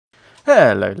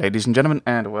Hello ladies and gentlemen,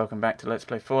 and welcome back to Let's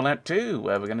Play Fallout 2,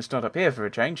 where we're going to start up here for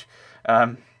a change.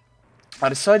 I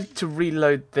decided to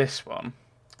reload this one,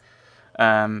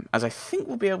 as I think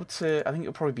we'll be able to, I think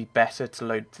it'll probably be better to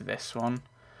load to this one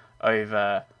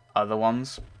over other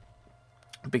ones.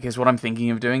 Because what I'm thinking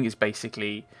of doing is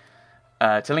basically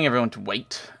telling everyone to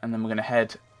wait, and then we're going to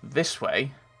head this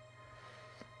way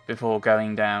before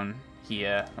going down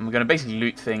here. And we're going to basically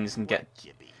loot things and get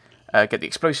the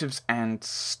explosives and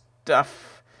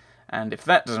stuff, and if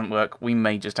that doesn't work, we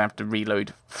may just have to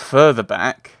reload further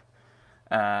back.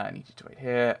 I need you to wait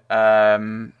here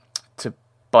to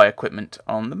buy equipment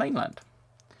on the mainland.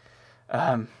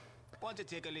 Want to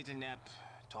take a little nap?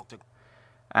 Talk to.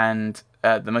 And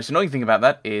the most annoying thing about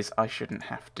that is I shouldn't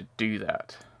have to do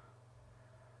that.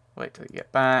 Wait till you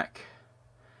get back.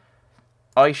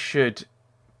 I should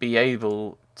be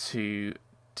able to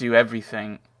do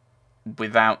everything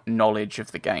without knowledge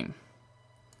of the game.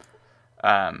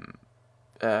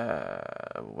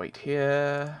 Wait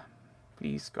here,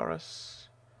 please, Goris.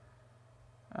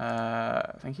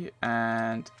 Thank you,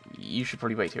 and you should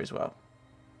probably wait here as well.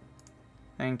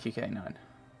 Thank you, K9.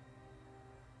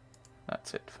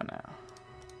 That's it for now.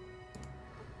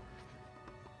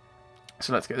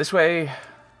 So let's go this way,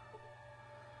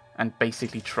 and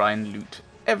basically try and loot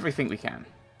everything we can.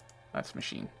 That's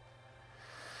machine.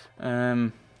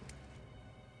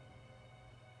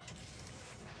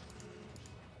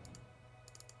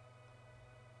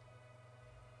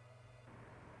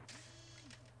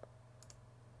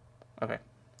 Okay.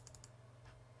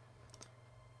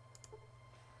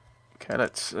 Okay,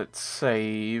 let's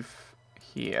save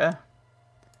here.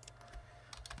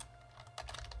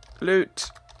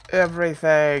 Loot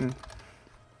everything.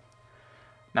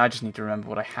 Now I just need to remember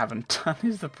what I haven't done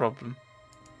is the problem.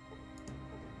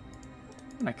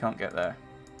 And I can't get there.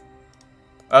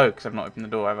 Oh, because I've not opened the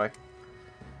door, have I?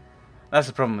 That's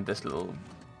the problem with this little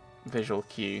visual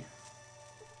cue.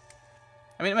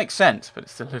 I mean, it makes sense, but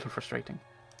it's still a little frustrating.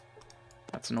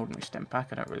 That's an ordinary stim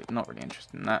pack. Not really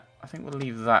interested in that. I think we'll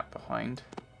leave that behind.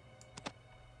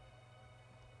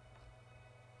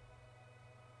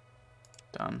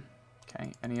 Done.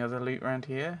 Okay. Any other loot around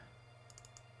here?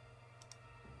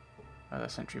 Oh, they're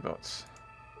sentry bots.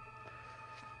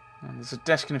 And there's a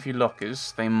desk and a few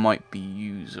lockers. They might be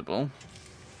usable.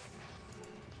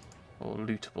 Or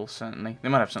lootable, certainly. They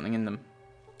might have something in them.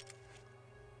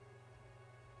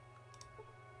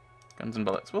 Guns and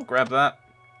bullets. We'll grab that.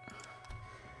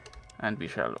 And we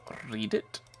shall read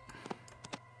it.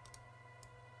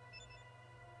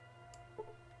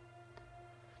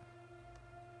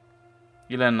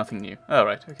 You learn nothing new. Oh,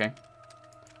 right, okay.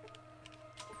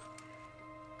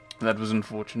 That was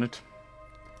unfortunate.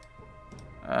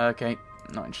 Okay,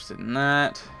 not interested in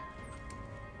that.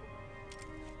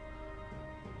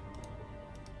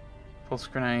 Pulse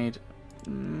grenade.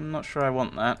 Not sure I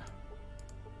want that.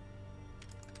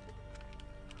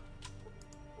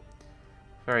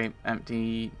 Very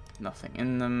empty, nothing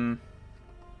in them.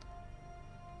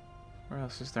 Where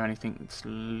else is there anything that's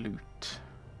loot?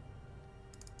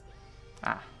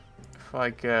 Ah, if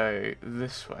I go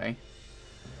this way,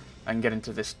 I can get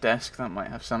into this desk, that might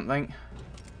have something.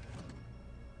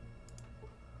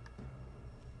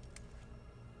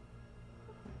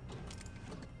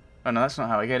 Oh no, that's not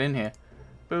how I get in here.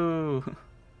 Boo!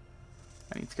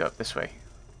 I need to go up this way.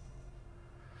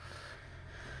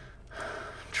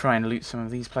 Try and loot some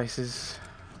of these places.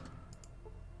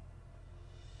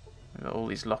 We've got all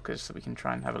these lockers that we can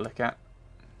try and have a look at.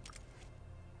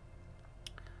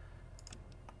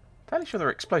 Fairly sure there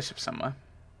are explosives somewhere.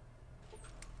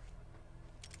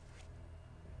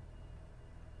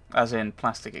 As in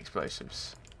plastic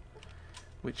explosives.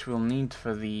 Which we'll need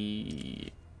for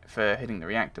hitting the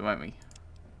reactor, won't we?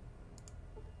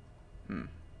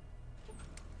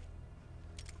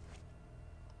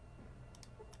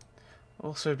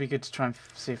 Also, it'd be good to try and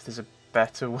see if there's a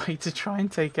better way to try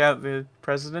and take out the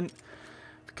president,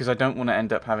 because I don't want to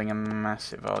end up having a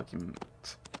massive argument.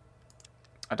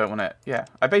 I don't want to, yeah,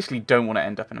 I basically don't want to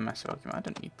end up in a massive argument. I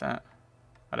don't need that,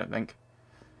 I don't think.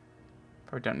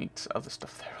 Probably don't need other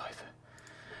stuff there either.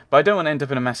 But I don't want to end up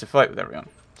in a massive fight with everyone,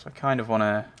 so I kind of want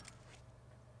to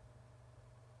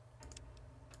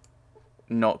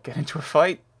not get into a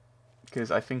fight, because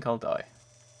I think I'll die.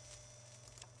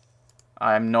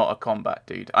 I am not a combat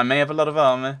dude. I may have a lot of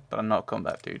armor, but I'm not a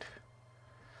combat dude.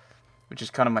 Which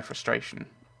is kind of my frustration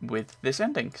with this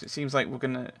ending, because it seems like we're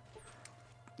gonna...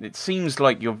 It seems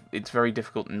like it's very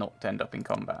difficult not to end up in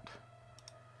combat.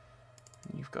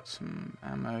 You've got some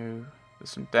ammo. There's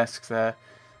some desks there.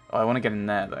 Oh, I want to get in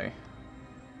there though.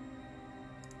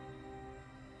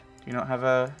 Do you not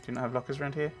have lockers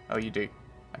around here? Oh, you do.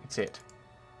 I can see it.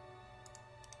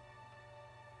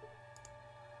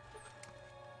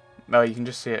 No, you can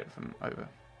just see it from over.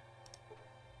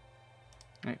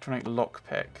 Electronic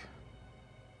lockpick.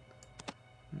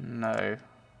 No,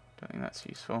 don't think that's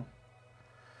useful.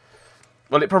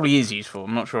 Well, it probably is useful.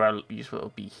 I'm not sure how useful it'll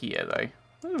be here,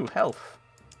 though. Ooh, health.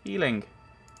 Healing.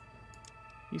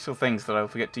 Useful things that I'll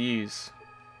forget to use.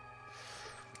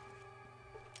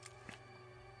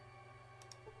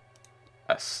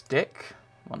 A stick.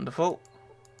 Wonderful.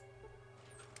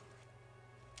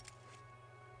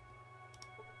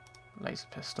 Laser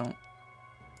pistol.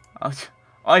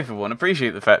 I, for one,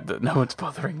 appreciate the fact that no one's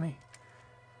bothering me.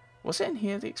 Was it in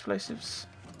here, the explosives?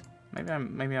 Maybe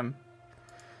I'm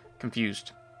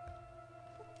confused.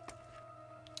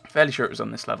 Fairly sure it was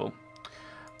on this level.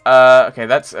 Okay,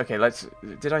 let's.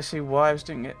 Did I see why I was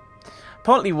doing it?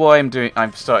 Partly why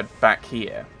I've started back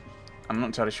here. I'm not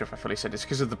entirely sure if I fully said this,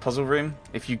 because of the puzzle room.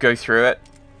 If you go through it,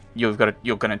 you're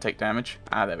gonna take damage.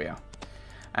 Ah, there we are.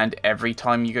 And every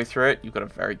time you go through it, you've got a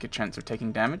very good chance of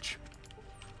taking damage,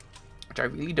 which I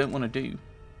really don't want to do.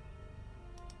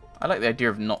 I like the idea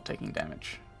of not taking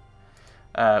damage,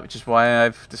 which is why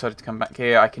I've decided to come back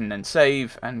here. I can then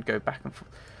save and go back and forth.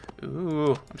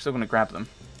 Ooh, I'm still gonna grab them.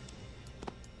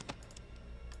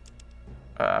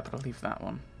 But I'll leave that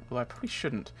one. Although I probably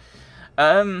shouldn't.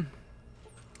 Right.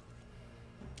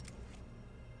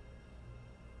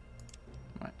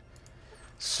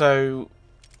 So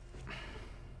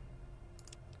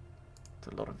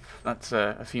that's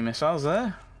a few missiles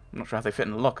there. I'm not sure how they fit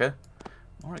in the locker.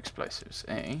 More explosives,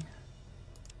 eh?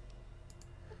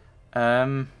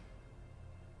 I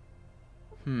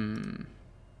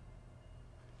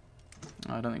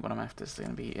don't think what I'm after is going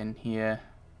to be in here.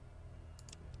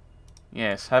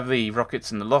 Yes, have the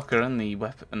rockets in the locker and the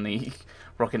weapon and the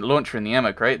rocket launcher in the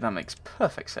ammo crate. That makes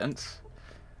perfect sense.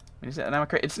 Is it an ammo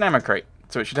crate? It's an ammo crate,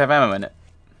 so it should have ammo in it.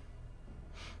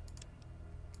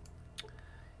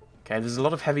 Okay, there's a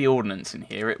lot of heavy ordnance in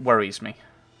here. It worries me.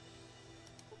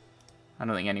 I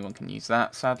don't think anyone can use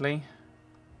that, sadly.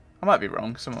 I might be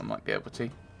wrong. Someone might be able to.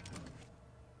 It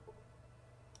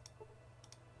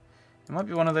might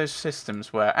be one of those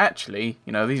systems where, actually,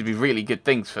 you know, these would be really good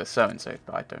things for so-and-so,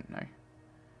 but I don't know.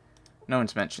 No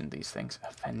one's mentioned these things.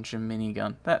 Avenger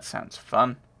minigun. That sounds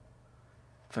fun.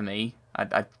 For me.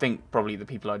 I think probably the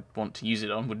people I'd want to use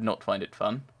it on would not find it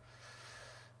fun.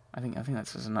 I think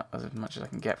that's as much as I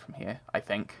can get from here. I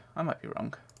think. I might be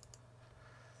wrong.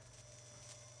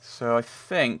 So I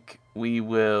think we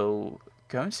will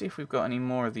go and see if we've got any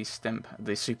more of these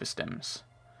super stems.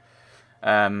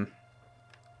 I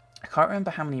can't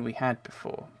remember how many we had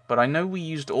before, but I know we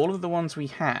used all of the ones we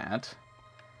had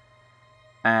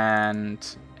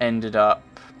and ended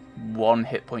up 1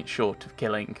 hit point short of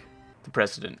killing the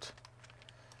president.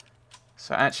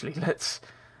 So actually,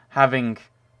 having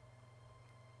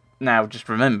now just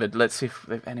remembered, let's see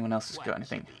if anyone else has got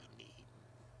anything.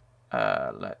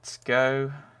 Let's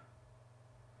go.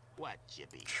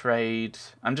 Trade.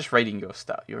 I'm just raiding your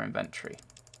stuff, your inventory.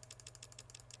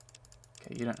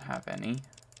 Okay, you don't have any.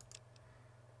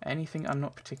 Anything I'm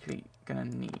not particularly gonna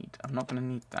need. I'm not gonna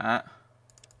need that.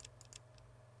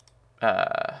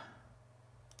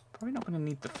 Probably not gonna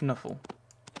need the fnuffle.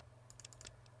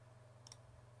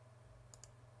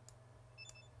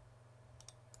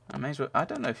 I may as well. I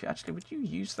don't know if you actually would you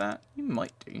use that. You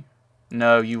might do.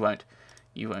 No, you won't.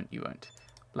 You won't.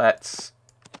 Let's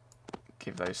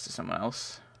give those to someone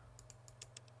else.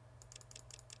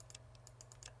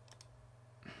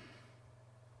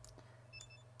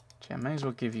 I may as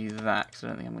well give you that, because I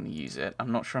don't think I'm going to use it.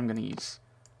 I'm not sure I'm going to use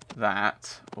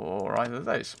that, or either of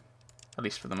those. At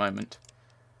least for the moment.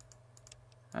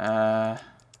 Well,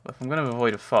 if I'm going to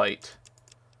avoid a fight,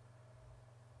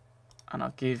 and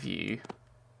I'll give you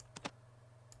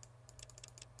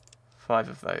 5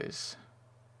 of those.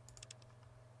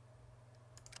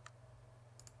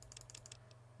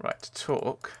 Right, to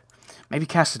talk. Maybe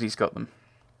Cassidy's got them.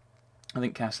 I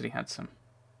think Cassidy had some.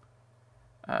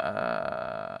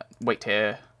 Wait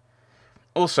here.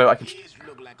 Also, I can.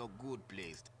 Look like a good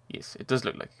place. Yes, it does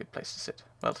look like a good place to sit.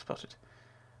 Well spotted.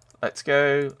 Let's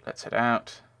go. Let's head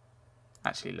out.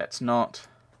 Actually, let's not.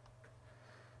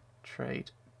 Trade.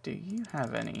 Do you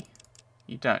have any?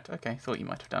 You don't. Okay, thought you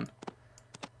might have done.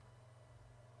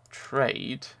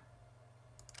 Trade.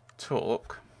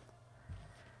 Talk.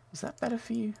 Is that better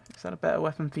for you? Is that a better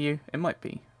weapon for you? It might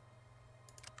be.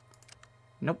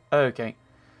 Nope. Okay.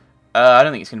 I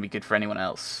don't think it's going to be good for anyone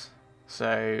else.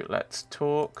 So let's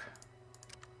talk.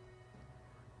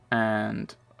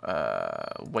 And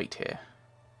wait here.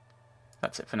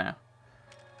 That's it for now.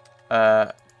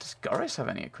 Does Goris have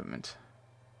any equipment?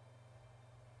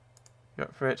 You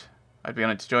up for it? I'd be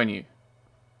honoured to join you.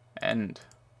 End.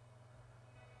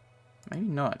 Maybe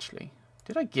not, actually.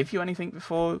 Did I give you anything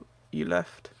before you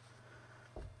left?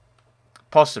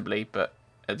 Possibly, but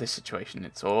at this situation,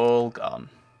 it's all gone.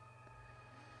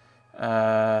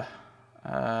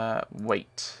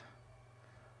 Wait.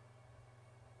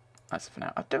 That's it for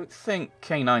now. I don't think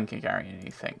K9 can carry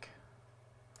anything.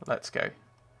 Let's go.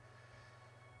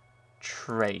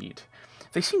 Trade.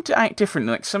 They seem to act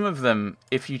differently. Like some of them,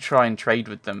 if you try and trade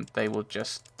with them, they will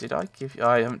just... Did I give you... Oh,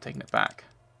 I haven't taken it back.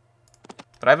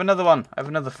 But I have another one. I have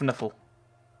another fniffle.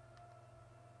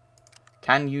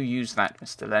 Can you use that,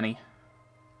 Mr. Lenny?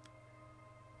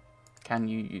 Can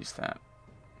you use that?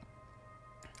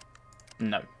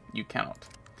 No, you cannot.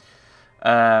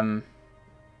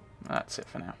 That's it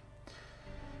for now.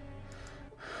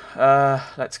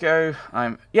 Let's go.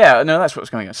 Yeah, no, that's what's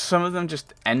going on. Some of them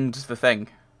just end the thing.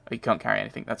 Oh, you can't carry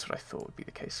anything. That's what I thought would be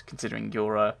the case, considering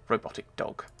you're a robotic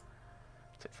dog.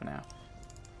 That's it for now.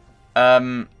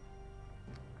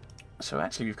 So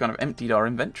actually, we've kind of emptied our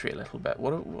inventory a little bit.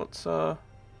 What's our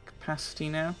capacity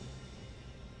now?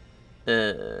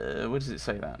 What does it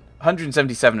say that?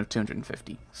 177 of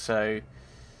 250. So I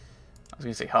was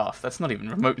going to say half. That's not even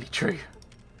remotely true.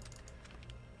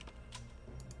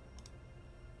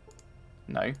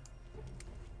 No.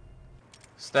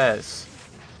 Stairs.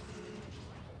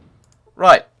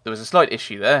 Right, there was a slight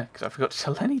issue there, because I forgot to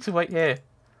tell Lenny to wait here.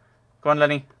 Go on,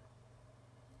 Lenny.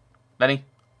 Lenny.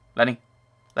 Lenny.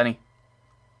 Lenny.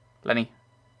 Lenny.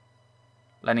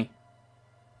 Lenny.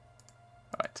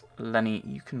 Right, Lenny,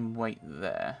 you can wait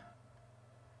there.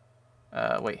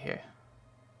 Wait here.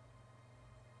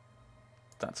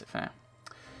 That's it for now.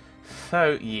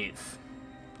 So, yes.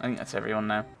 I think that's everyone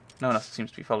now. No one else seems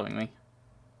to be following me.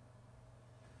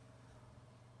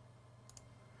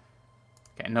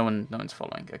 Okay, no one's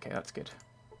following. Okay, that's good.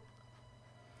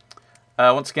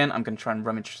 Once again, I'm going to try and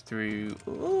rummage through...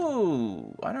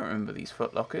 Ooh, I don't remember these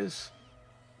footlockers.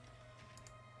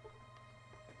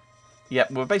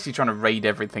 Yep, we're basically trying to raid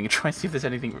everything and try and see if there's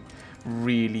anything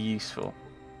really useful.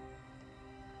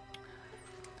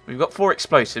 We've got 4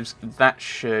 explosives. That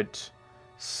should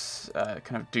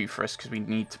kind of do for us, because we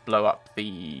need to blow up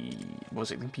the... What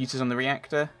was it, the computers on the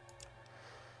reactor?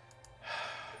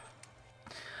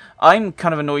 I'm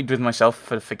kind of annoyed with myself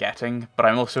for forgetting, but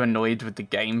I'm also annoyed with the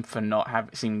game for not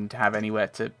seeming to have anywhere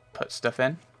to put stuff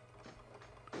in.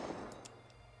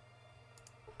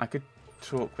 I could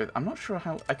talk with... I'm not sure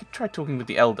how... I could try talking with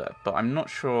the Elder, but I'm not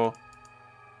sure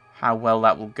how well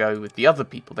that will go with the other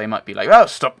people. They might be like, oh,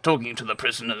 stop talking to the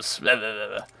prisoners. Blah, blah, blah,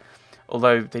 blah.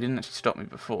 Although they didn't actually stop me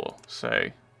before, so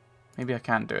maybe I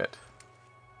can do it.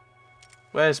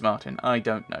 Where's Martin? I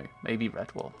don't know. Maybe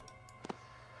Redwall.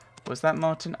 Was that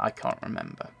Martin? I can't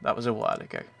remember. That was a while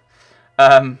ago.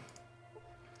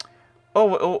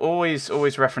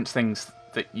 Always reference things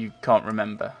that you can't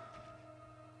remember.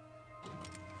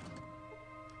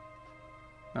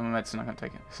 No more medicine, I can't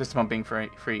take it. System on being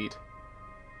freed.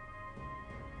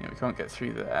 Yeah, we can't get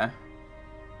through there.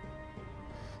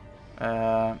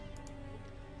 I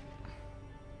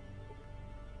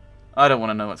don't want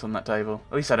to know what's on that table.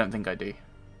 At least I don't think I do.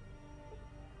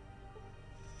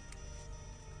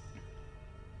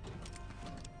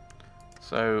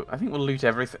 So, I think we'll loot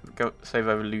everything. Go save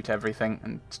over loot everything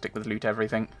and stick with loot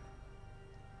everything.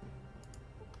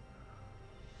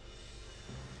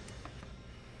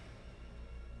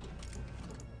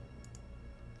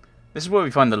 This is where we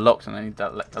find the locks, and I need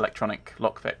that electronic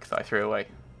lockpick that I threw away.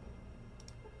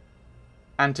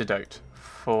 Antidote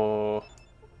for...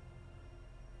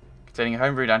 Containing a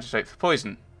homebrewed antidote for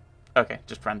poison. Okay,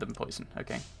 just random poison.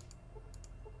 Okay.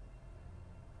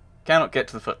 Cannot get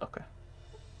to the footlocker.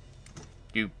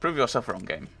 You prove yourself wrong,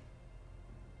 game.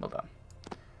 Well done.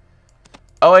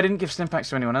 Oh, I didn't give Stimpaks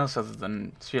to anyone else other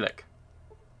than Shulik.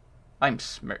 I'm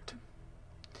smirked.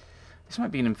 This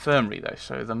might be an infirmary, though,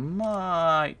 so there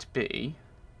might be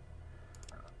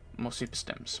more super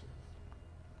stims.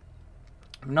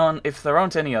 If there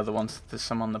aren't any other ones, there's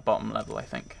some on the bottom level, I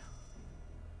think.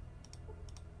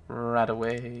 Right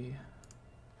away.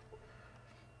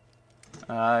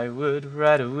 I would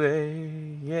right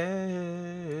away,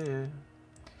 yeah.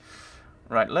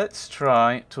 Right, let's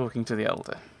try talking to the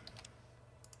Elder.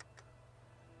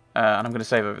 And I'm going to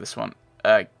save over this one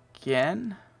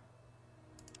again.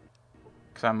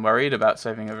 Because I'm worried about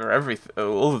saving over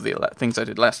all of the things I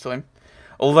did last time.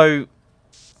 Although,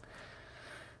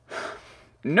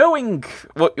 knowing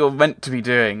what you're meant to be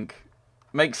doing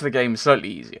makes the game slightly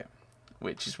easier.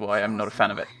 Which is why I'm not a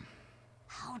fan of it.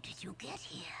 How did you get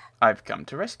here? I've come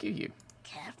to rescue you.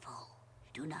 Careful.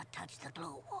 Do not touch the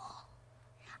glow wall.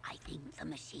 I think the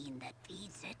machine that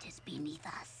feeds it is beneath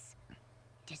us.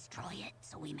 Destroy it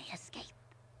so we may escape.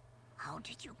 How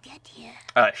did you get here?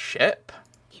 A ship?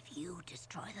 If you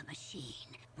destroy the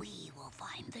machine, we will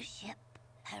find the ship.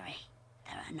 Hurry.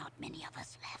 There are not many of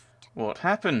us left. What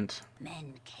happened?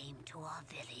 Men came to our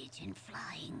village in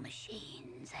flying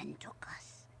machines and took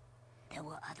us. There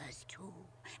were others too,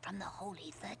 from the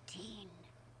Holy 13.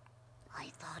 I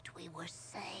thought we were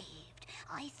saved.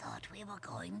 I thought we were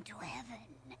going to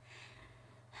heaven.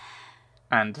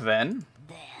 And then?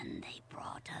 Then they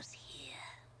brought us here,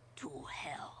 to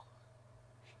hell.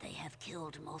 They have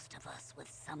killed most of us with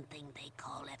something they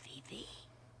call FEV.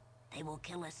 They will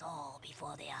kill us all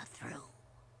before they are through.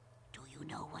 Do you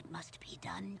know what must be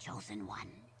done, Chosen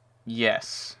One?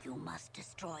 Yes. You must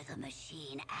destroy the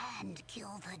machine and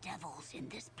kill the devils in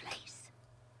this place.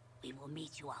 We will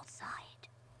meet you outside.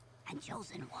 And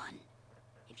Chosen One,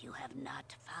 if you have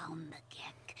not found the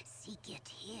Gek, seek it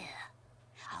here.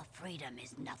 Our freedom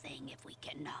is nothing if we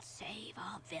cannot save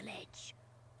our village.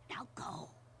 Now go.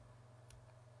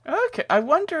 Okay, I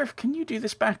wonder if... Can you do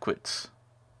this backwards?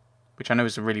 Which I know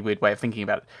is a really weird way of thinking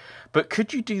about it. But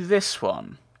could you do this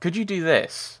one? Could you do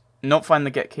this? Not find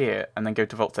the Gek here, and then go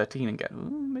to Vault 13 and go,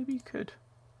 ooh, maybe you could.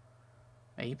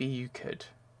 Maybe you could.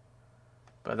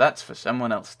 But that's for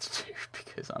someone else to do,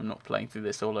 because I'm not playing through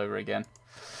this all over again.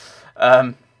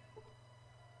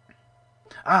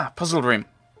 Puzzle room.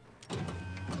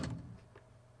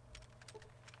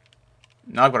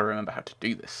 Now I've got to remember how to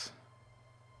do this.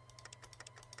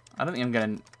 I don't think I'm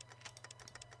going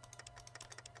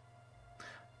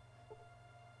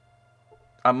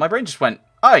to... my brain just went,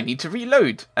 I need to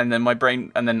reload. And then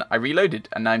I reloaded.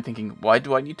 And now I'm thinking, why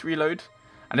do I need to reload?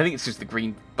 And I think it's just the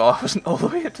green bar wasn't all the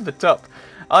way up to the top.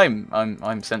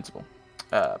 I'm sensible.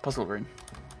 Puzzle room.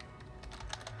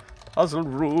 Puzzle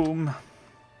room.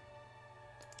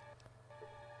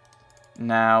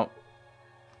 Now,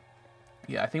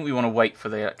 yeah, I think we want to wait for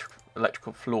the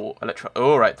electrical floor.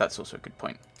 Oh, right, that's also a good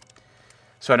point.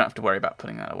 So I don't have to worry about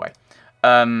putting that away.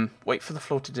 Wait for the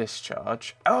floor to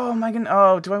discharge. Oh my god!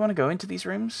 Oh, do I want to go into these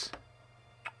rooms?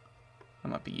 That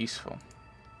might be useful.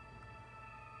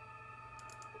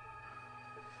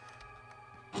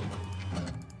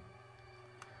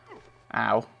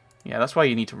 Ow. Yeah, that's why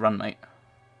you need to run, mate.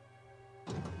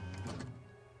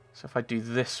 So if I do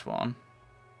this one...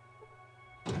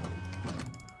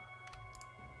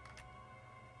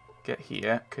 Get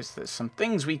here, because there's some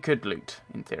things we could loot,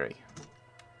 in theory.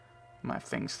 Might have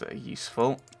things that are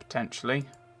useful, potentially.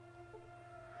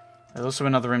 There's also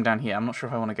another room down here. I'm not sure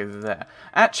if I want to go there.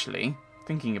 Actually,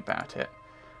 thinking about it,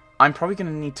 I'm probably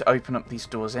going to need to open up these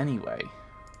doors anyway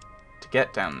to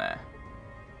get down there.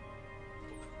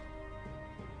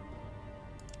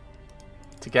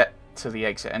 To get to the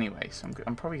exit anyway, so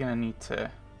I'm probably going to need to...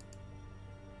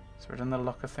 So we've done the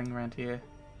locker thing around here.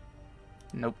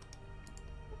 Nope.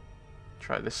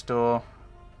 Try this door.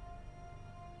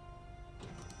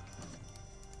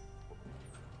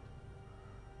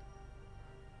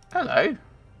 Hello.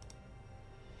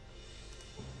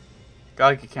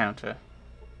 Geiger counter.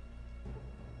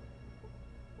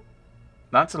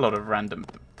 That's a lot of random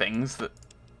things that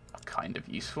are kind of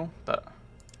useful, but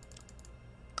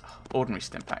ordinary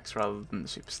stim packs rather than the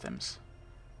super stims.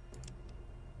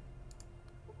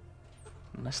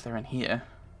 Unless they're in here.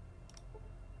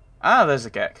 Ah, there's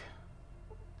a Gek.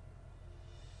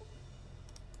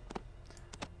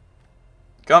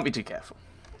 Can't be too careful.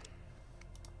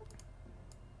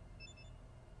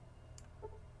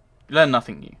 Learn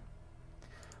nothing new.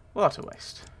 What a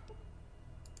waste.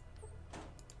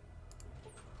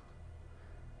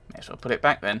 May as well put it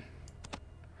back then.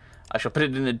 I shall put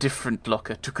it in a different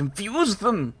locker to confuse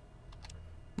them.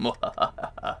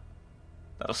 That'll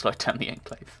slow down the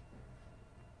enclave.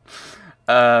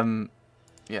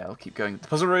 Yeah, I'll keep going to the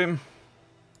puzzle room.